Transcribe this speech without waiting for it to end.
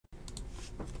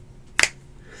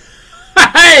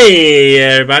Hey,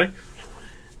 everybody.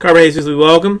 RPAs, we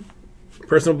welcome.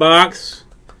 Personal box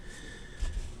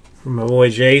from my boy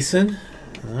Jason.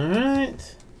 All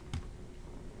right.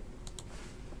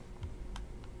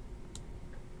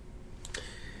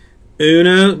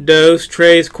 Uno, dos,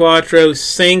 tres, cuatro,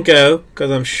 cinco. Because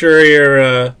I'm sure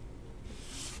you're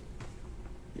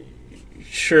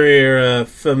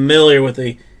familiar with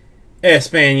the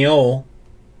Espanol.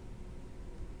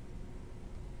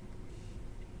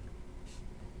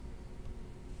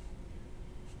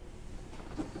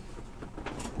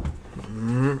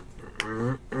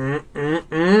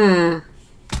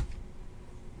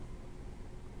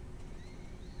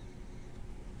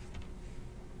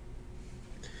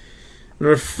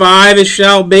 Number 5 it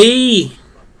shall be.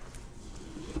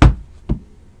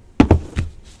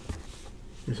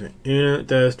 Uno,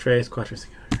 dos, tres, cuatro,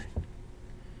 cinco.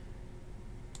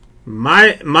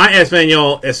 My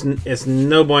Espanol is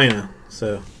no bueno,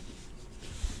 so.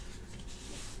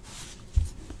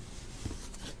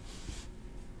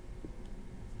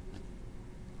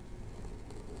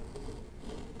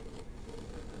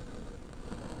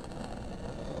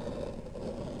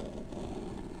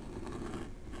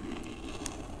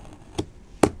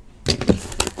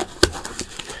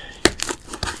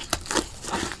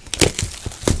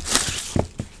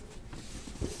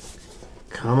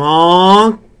 Come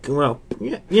on. Well,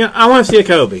 yeah, I want to see a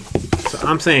Kobe. So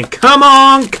I'm saying, come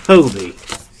on, Kobe.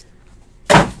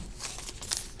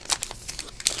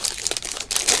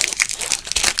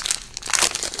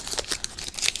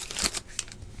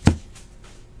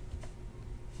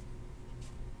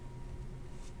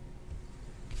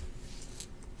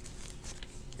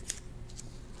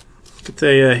 It's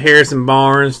a Harrison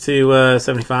Barnes to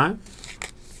 75.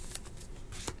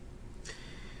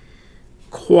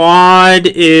 Quad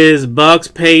is Bucks,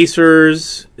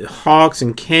 Pacers, Hawks,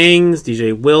 and Kings.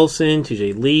 DJ Wilson,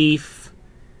 TJ Leaf,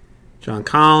 John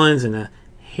Collins, and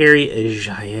Harry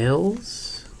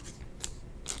Giles.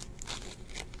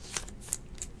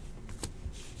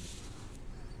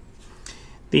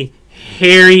 The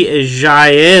Harry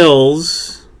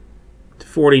Giles to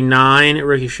 49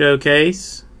 rookie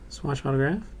showcase. Swatch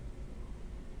autograph.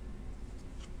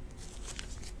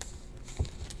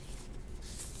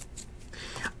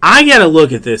 I gotta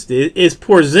look at this. Is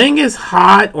Porzingis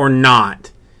hot or not?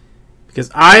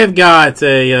 Because I have got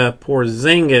a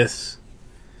Porzingis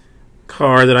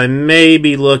card that I may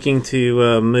be looking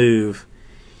to move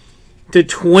to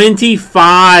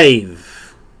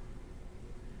 25.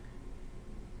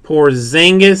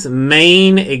 Porzingis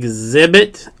main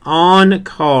exhibit on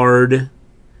card,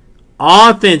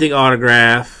 authentic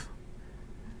autograph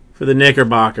for the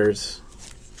Knickerbockers.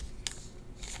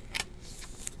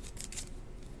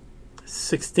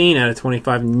 16 out of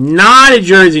 25. Not a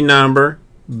jersey number,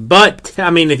 but I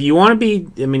mean, if you want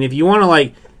to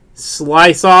like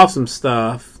slice off some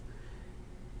stuff,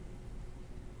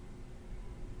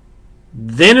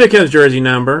 then it becomes jersey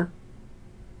number.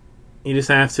 You just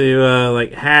have to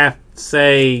like half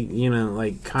say,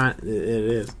 like it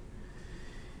is.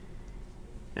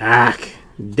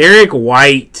 Derek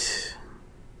White,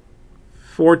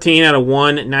 14 out of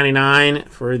 199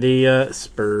 for the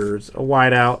Spurs. A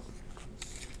whiteout.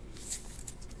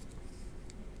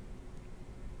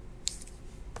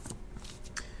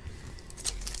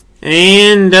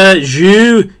 And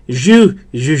Zhu.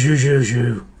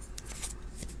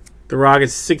 The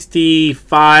Rockets,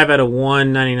 65 out of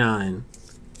 199.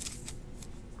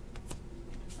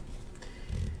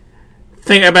 I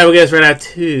think everybody will get us right out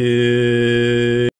to